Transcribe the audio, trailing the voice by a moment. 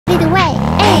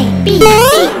B, C,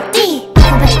 D.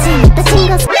 알파벳은 뜻인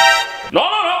것. No,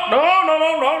 no, no, no, no,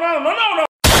 no, no, no, no, no.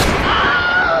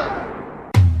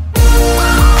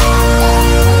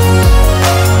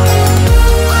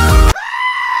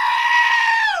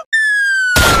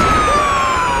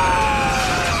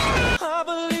 I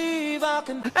believe I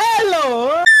can.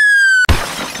 Hello.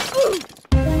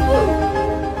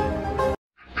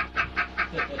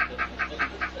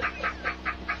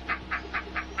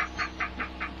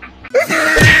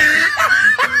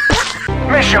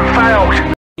 Mission failed.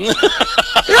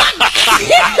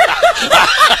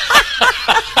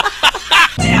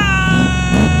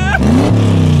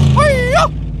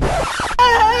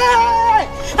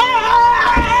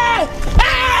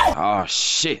 Oh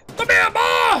shit. Come here,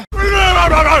 boy!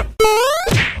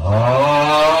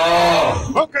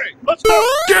 Okay, let's go.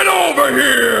 Get over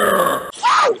here!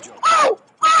 Oh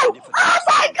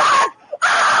my God!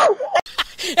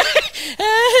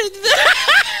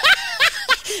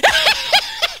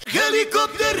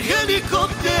 Helicopter,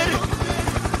 helicopter.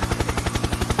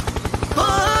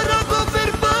 Paracofer,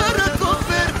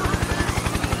 paracofer.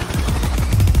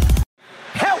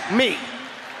 Help me!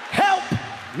 Help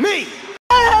me!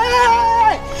 Oh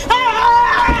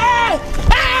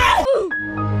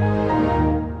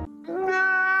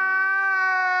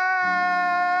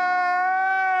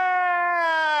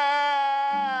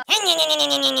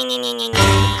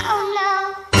no.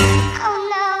 Oh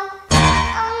no. Oh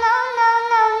no, no, no,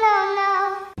 no, no, no.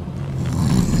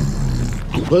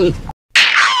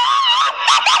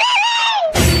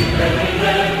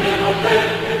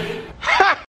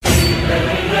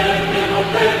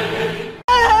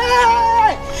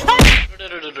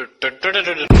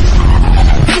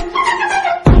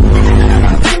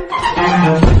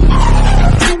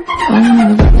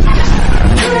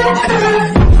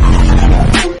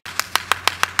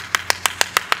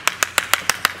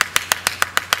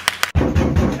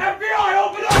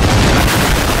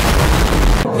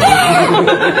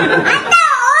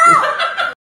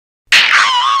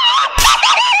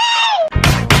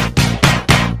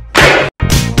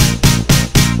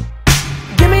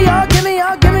 Give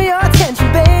me your attention,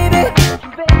 baby.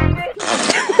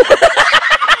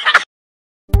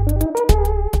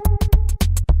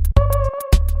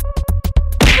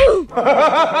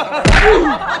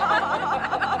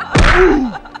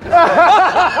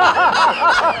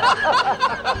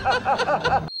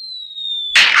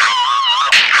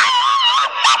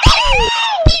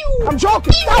 I'm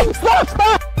joking. Stop! Stop!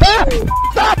 Stop! Stop!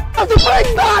 Stop! Stop the brake!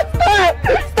 Stop! Stop!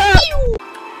 Stop!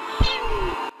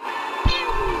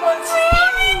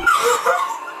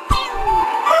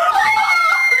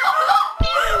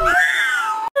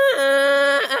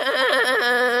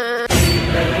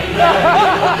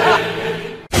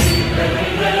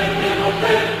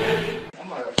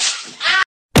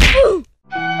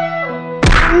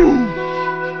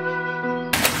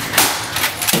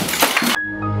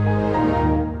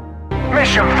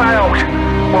 Mission failed.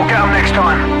 We'll get them next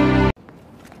time.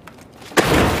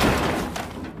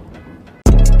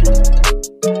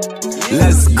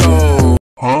 Let's go.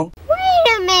 Huh? Wait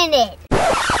a minute.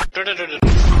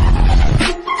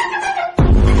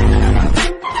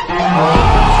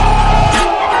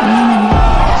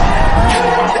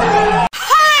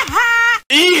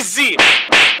 Easy!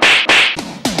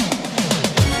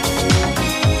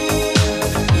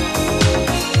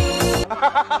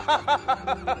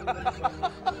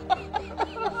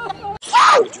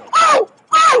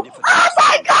 Oh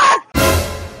my God!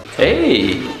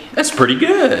 Hey, that's pretty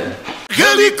good.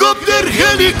 Helicopter,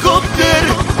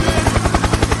 helicopter.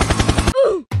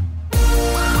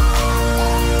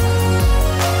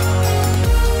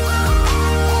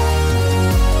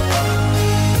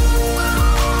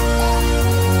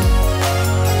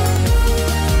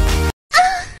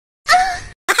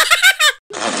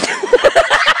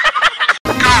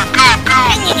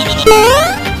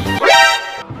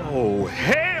 Oh,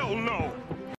 hell no!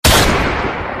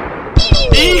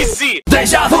 Easy!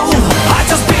 Deja vu, I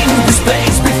just been in this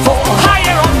place before.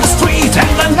 Higher on the street,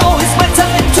 and I know it's my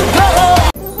time to go.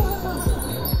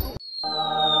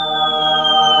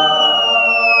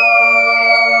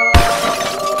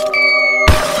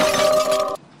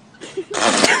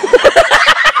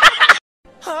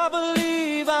 I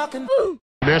believe I can.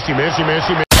 Messy, messy,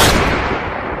 messy, messy.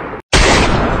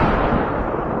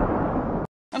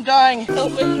 I'm dying.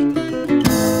 Help me.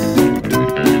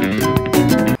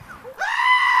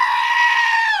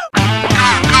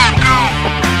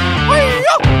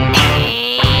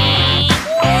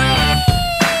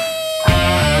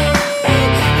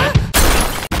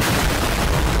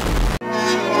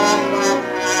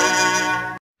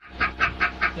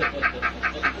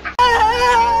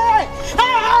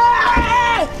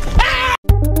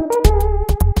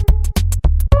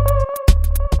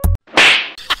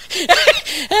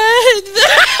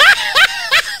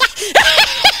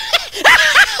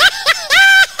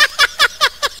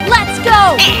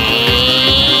 go!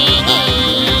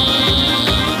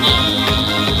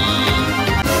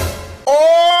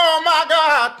 Oh my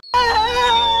God!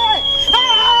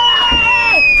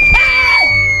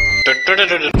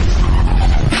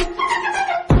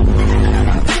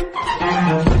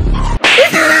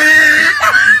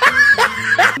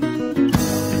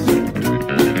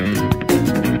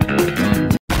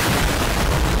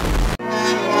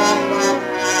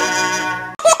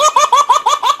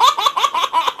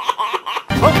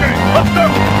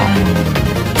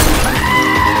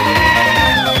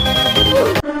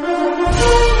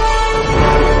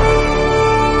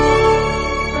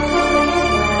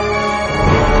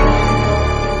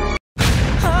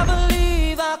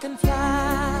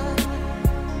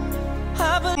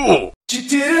 You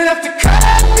didn't have to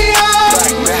cut me off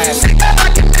like that. I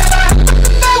could never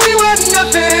know we were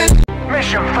nothing.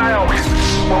 Mission failed.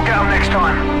 We'll get them next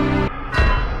time.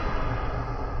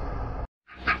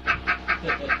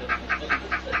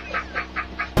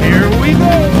 Here we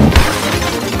go.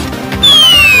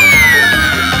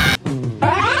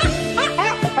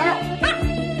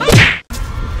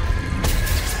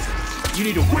 You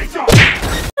need to wake up.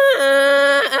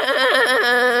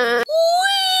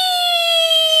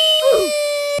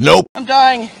 Nope. I'm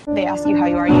dying. They ask you how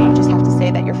you are, you just have to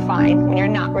say that you're fine when you're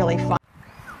not really fine.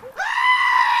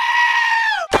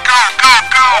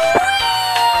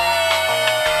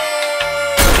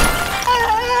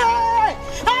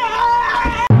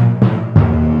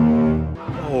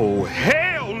 Oh,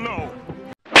 hell no.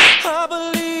 I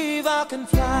believe I can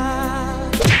fly.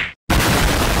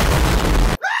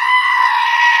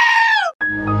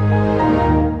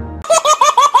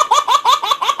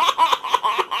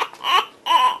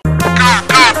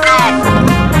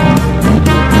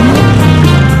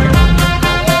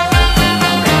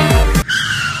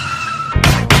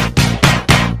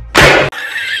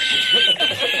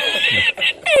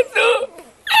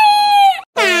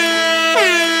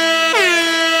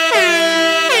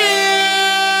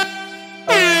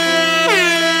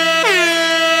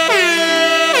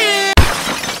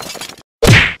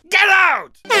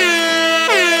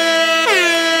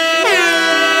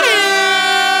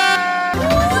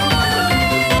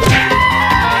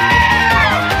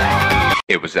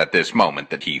 It was at this moment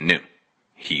that he knew.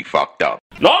 He fucked up.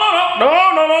 No, no, no,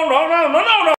 no, no, no, no, no,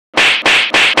 no, no.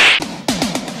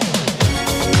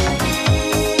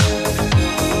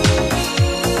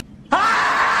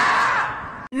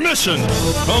 Mission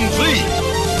complete.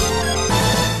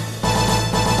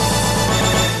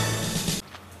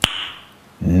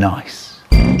 Nice.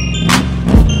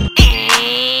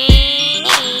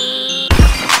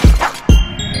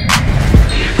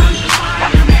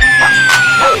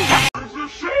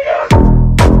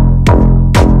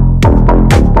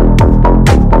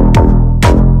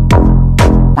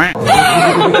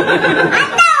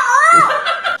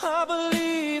 I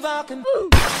believe I can.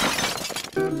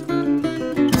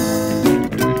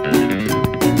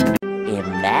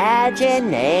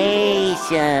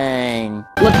 Imagination.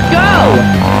 Let's go!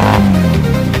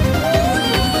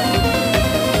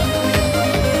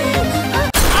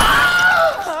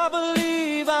 I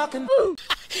believe I can.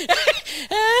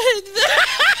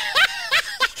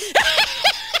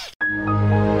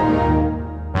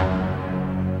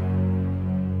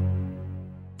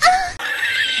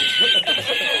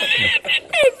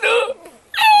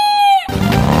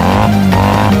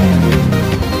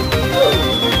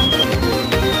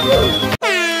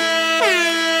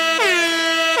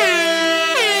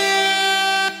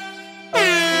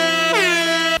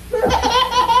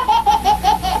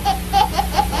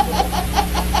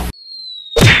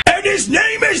 And his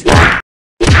name is...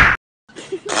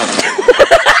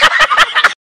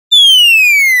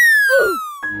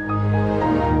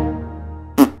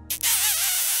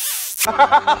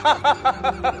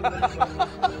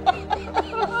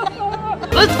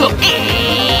 Let's go!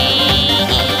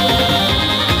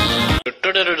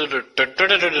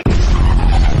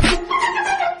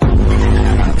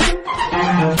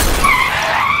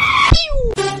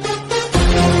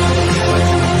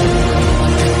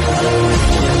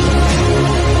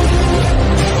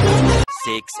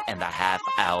 6.5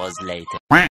 hours later.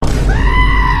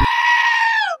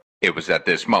 It was at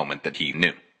this moment that he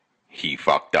knew. He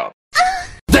fucked up.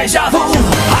 Deja vu,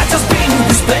 I just been in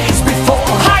this place before.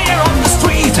 Higher on the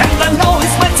street, and I know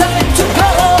it's my time to go.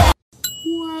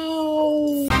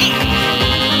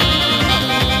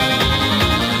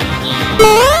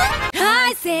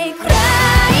 I say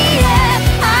cry,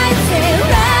 yeah. I say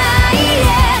cry,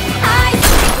 yeah.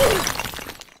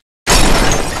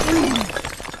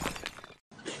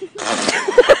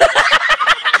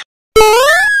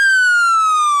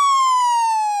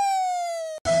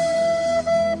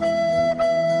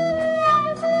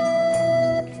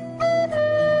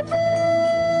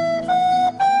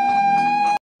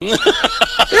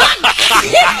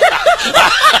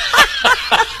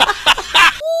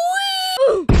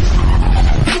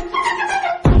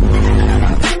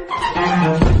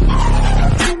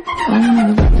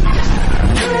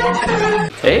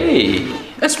 Hey,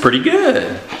 that's pretty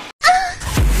good.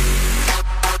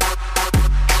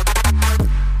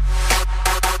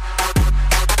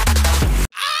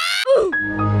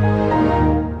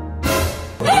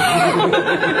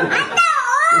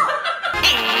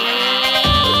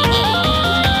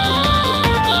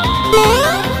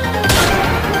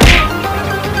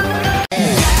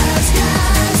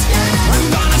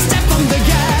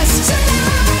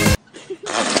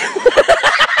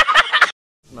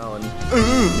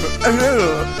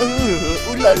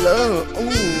 Ooh la la,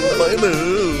 baby.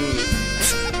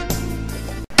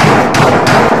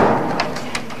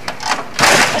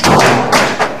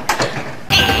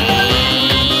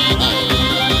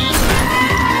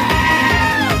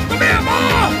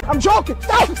 I'm joking!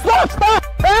 Stop! Stop! Stop!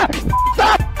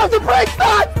 Stop! Stop the brake!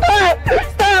 Stop! Stop!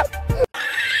 Stop!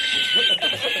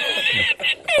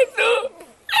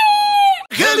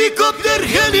 Helicopter,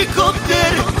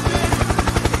 helicopter.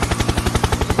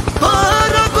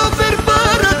 Paracofer,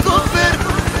 paracofer.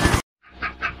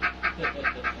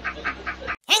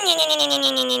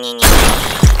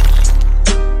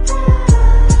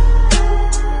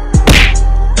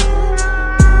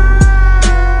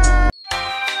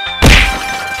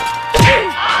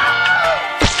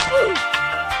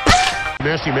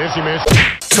 Merci, merci, merci.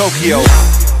 Tokyo.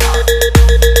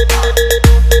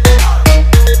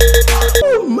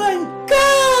 Oh my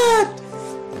God!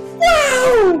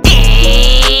 Wow!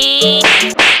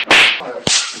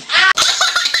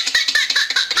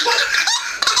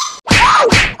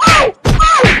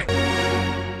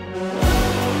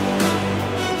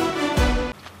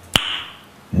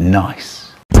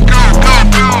 Nice.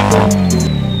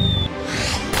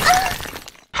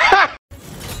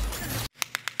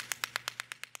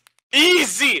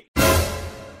 Easy.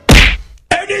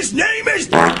 And his name is.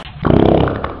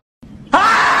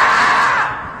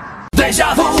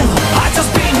 Deja vu. I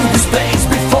just been in this place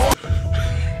before.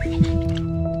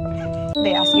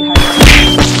 They ask you how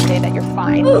you say that you're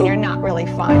fine when you're not really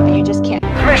fine, but you just can't.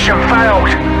 Mission failed.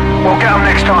 We'll get them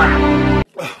next time.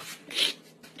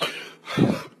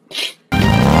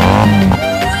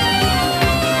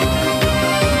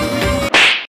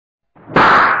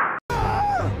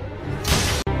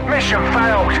 Mission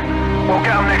failed. We'll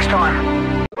get them next time.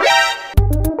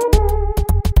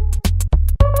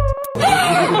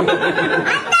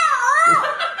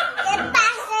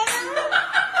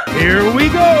 Here we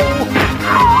go.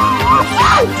 Oh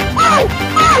my God!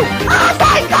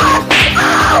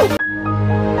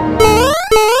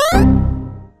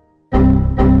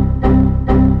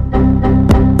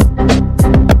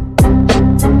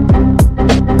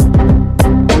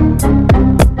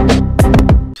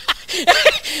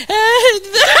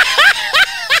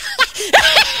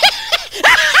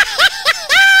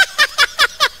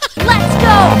 Let's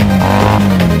go!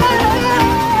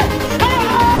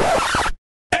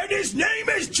 And his name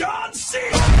is John C.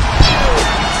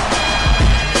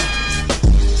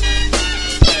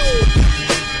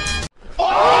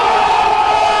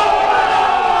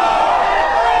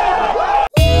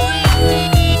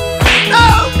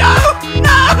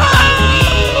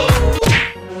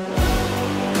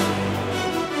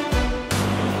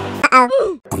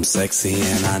 I'm sexy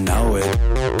and I know it.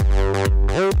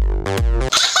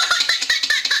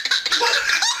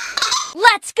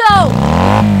 Let's go!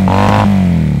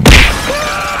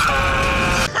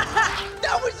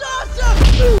 That was awesome!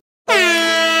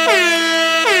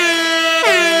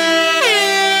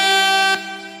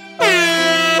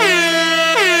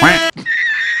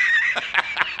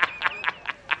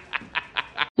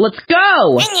 Let's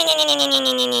go!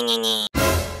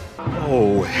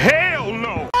 Oh, hell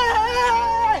no.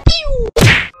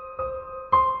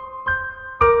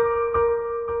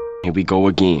 Here we go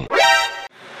again.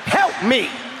 Help me.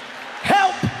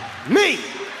 Help me.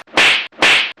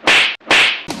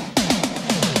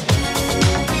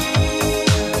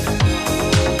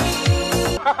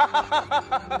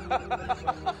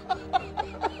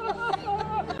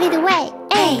 Lead the way.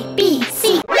 A, B,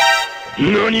 C.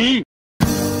 Nani?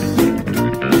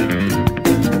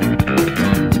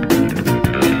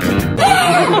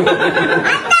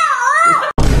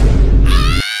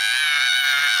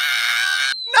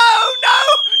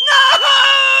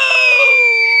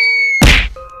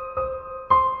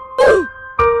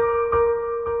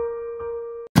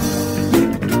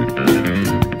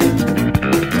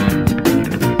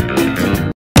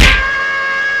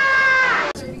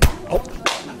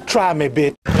 Try me,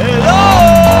 bitch.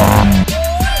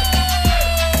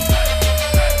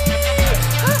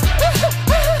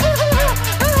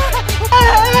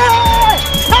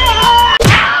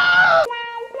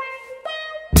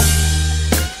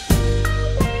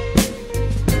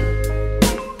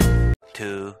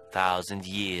 2,000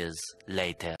 years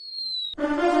later.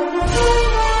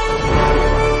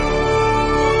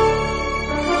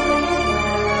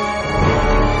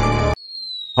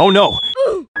 Oh no!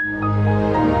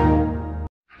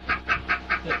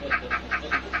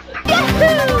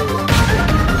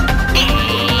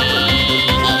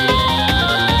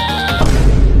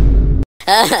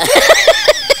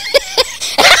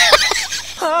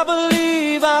 I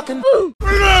believe I can.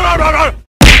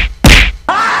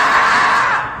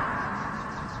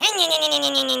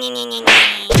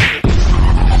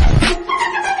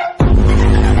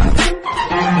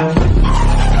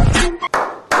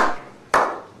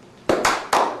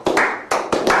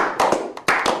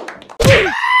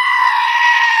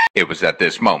 It was at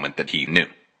this moment that he knew.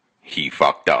 He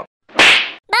fucked up.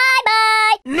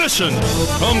 Bye-bye! Mission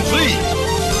complete!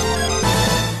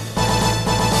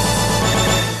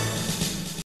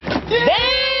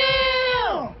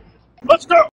 Damn! Let's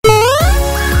go!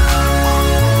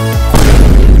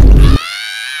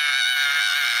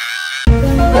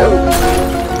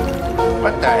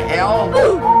 What the hell?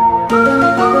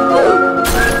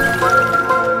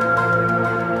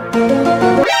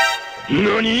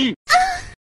 NANI?!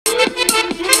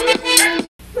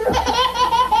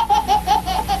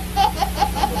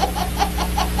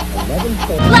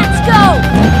 Let's go!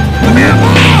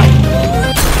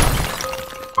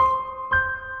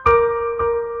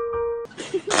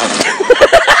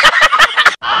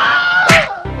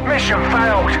 Mission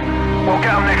failed. We'll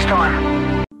get them next time.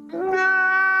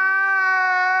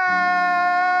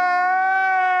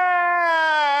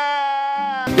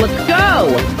 Let's go!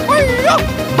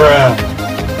 Bruh.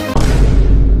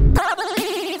 I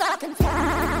believe I can fly.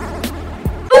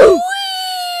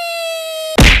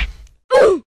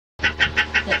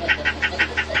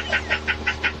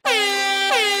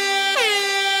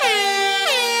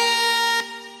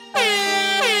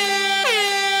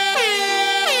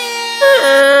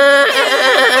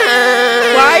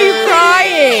 Why are you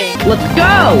crying? Let's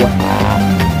go!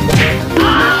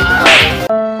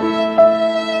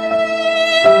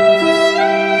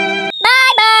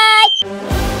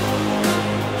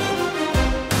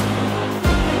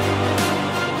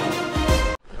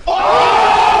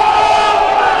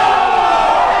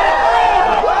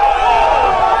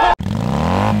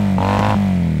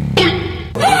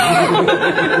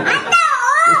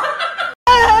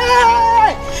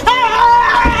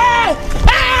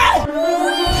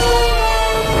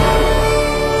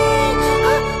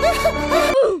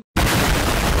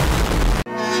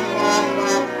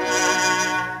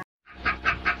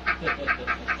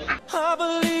 I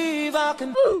believe I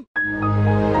can.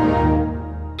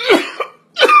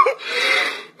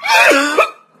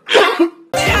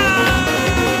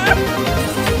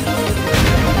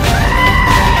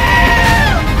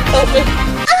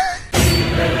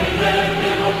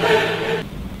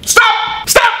 Stop!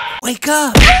 Stop! Wake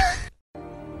up!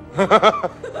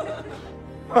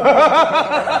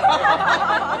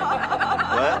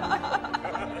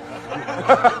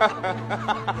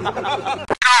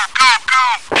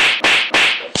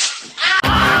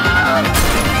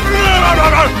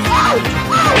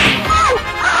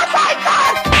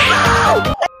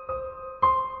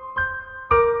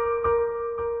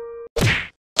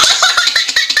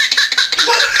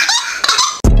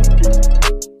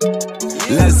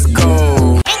 Let's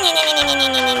go.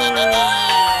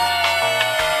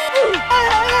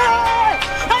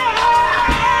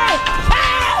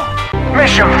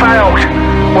 Mission failed.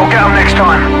 We'll get them next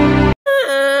time.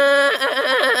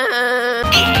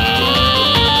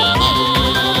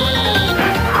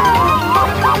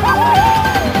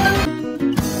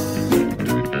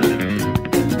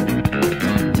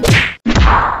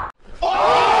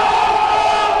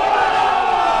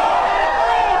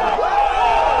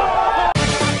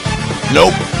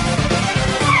 Nope.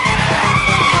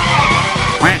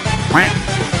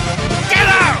 Get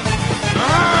out!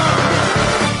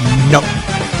 Nope.